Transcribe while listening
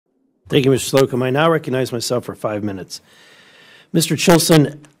Thank you, Mr. Slocum. I now recognize myself for 5 minutes. Mr.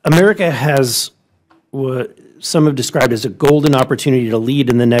 Chilson, America has what some have described as a golden opportunity to lead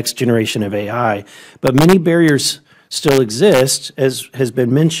in the next generation of AI, but many barriers still exist, as has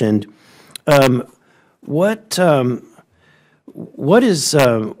been mentioned. What is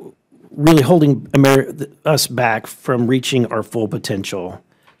really holding us back from reaching our full potential,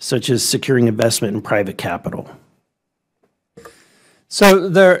 such as securing investment in private capital? So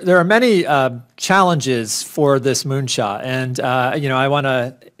there are many challenges for this moonshot, and I want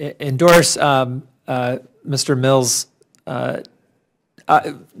to endorse Mr. Mills'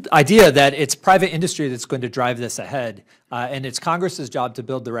 idea that it's private industry that's going to drive this ahead, and it's Congress's job to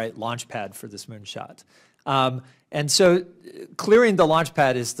build the right launch pad for this moonshot. And so clearing the launch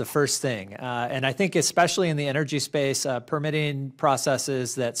pad is the first thing. And I think especially in the energy space, permitting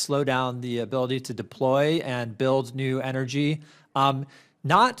processes that slow down the ability to deploy and build new energy,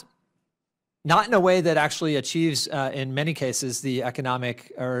 not in a way that actually achieves, in many cases, the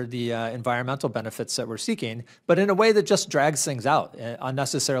economic or the environmental benefits that we're seeking, but in a way that just drags things out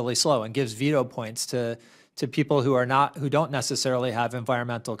unnecessarily slow and gives veto points to people who don't necessarily have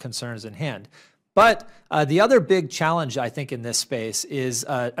environmental concerns in hand. But the other big challenge, I think, in this space is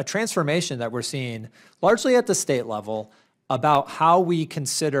a transformation that we're seeing largely at the state level about how we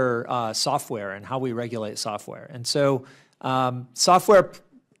consider software and how we regulate software. And so software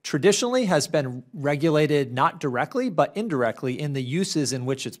traditionally has been regulated not directly, but indirectly in the uses in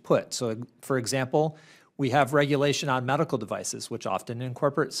which it's put. So, for example, we have regulation on medical devices, which often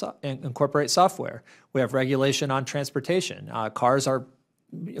incorporate software. We have regulation on transportation. Cars are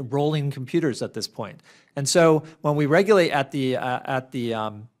rolling computers at this point. And so when we regulate at the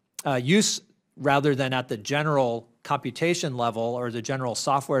use rather than at the general computation level or the general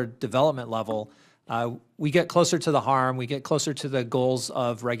software development level, we get closer to the harm, we get closer to the goals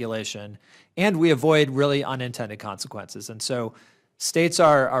of regulation, and we avoid really unintended consequences. And so states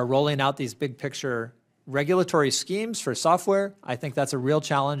are rolling out these big picture regulatory schemes for software. I think that's a real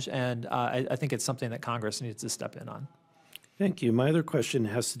challenge, and I think it's something that Congress needs to step in on. Thank you. My other question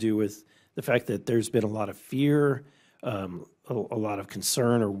has to do with the fact that there's been a lot of fear, a lot of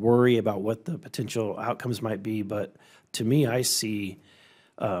concern or worry about what the potential outcomes might be. But to me, I see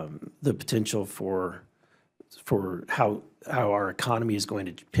the potential for how our economy is going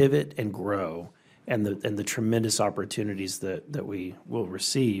to pivot and grow, and the tremendous opportunities that we will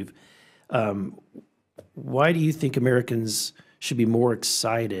receive. Why do you think Americans should be more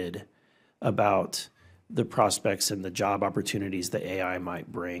excited about the prospects and the job opportunities that AI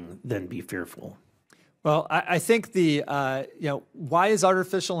might bring than be fearful? Well, I think why is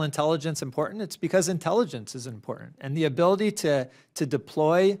artificial intelligence important? It's because intelligence is important, and the ability to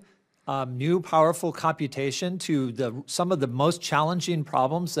deploy new powerful computation to some of the most challenging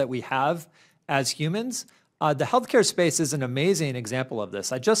problems that we have as humans. The healthcare space is an amazing example of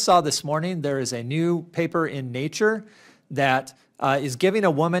this. I just saw this morning there is a new paper in Nature that is giving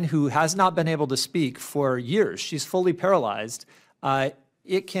a woman who has not been able to speak for years. She's fully paralyzed.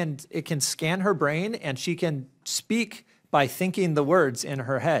 It can scan her brain, and she can speak by thinking the words in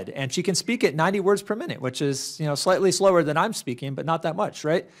her head. And she can speak at 90 words per minute, which is slightly slower than I'm speaking, but not that much,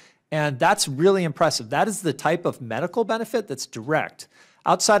 right? And that's really impressive. That is the type of medical benefit that's direct.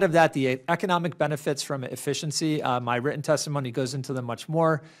 Outside of that, the economic benefits from efficiency, my written testimony goes into them much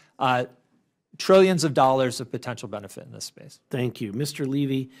more. Trillions of dollars of potential benefit in this space. Thank you. Mr.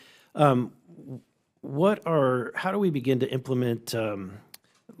 Levy, how do we begin to implement,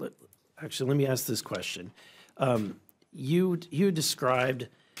 actually, let me ask this question. You described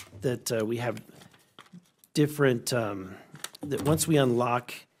that we have different, that once we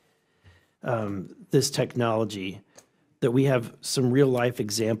unlock this technology, that we have some real life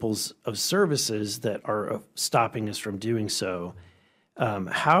examples of services that are stopping us from doing so.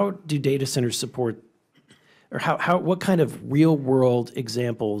 How do data centers support, or what kind of real world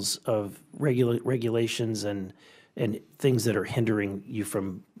examples of regulations and things that are hindering you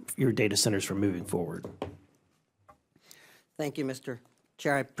from your data centers from moving forward? Thank you, Mr.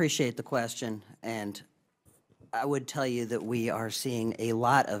 Chair. I appreciate the question, and I would tell you that we are seeing a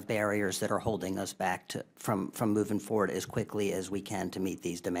lot of barriers that are holding us back from moving forward as quickly as we can to meet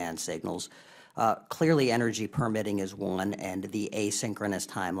these demand signals. Clearly, energy permitting is one, and the asynchronous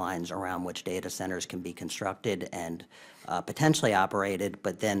timelines around which data centers can be constructed and potentially operated,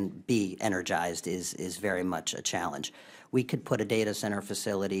 but then be energized is very much a challenge. We could put a data center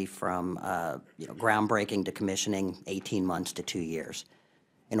facility from groundbreaking to commissioning 18 months to 2 years.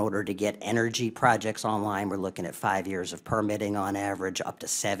 In order to get energy projects online, we're looking at 5 years of permitting on average, up to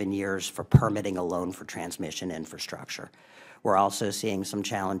 7 years for permitting alone for transmission infrastructure. We're also seeing some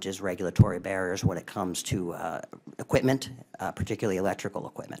challenges, regulatory barriers when it comes to equipment, particularly electrical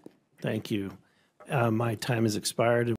equipment. Thank you. My time has expired.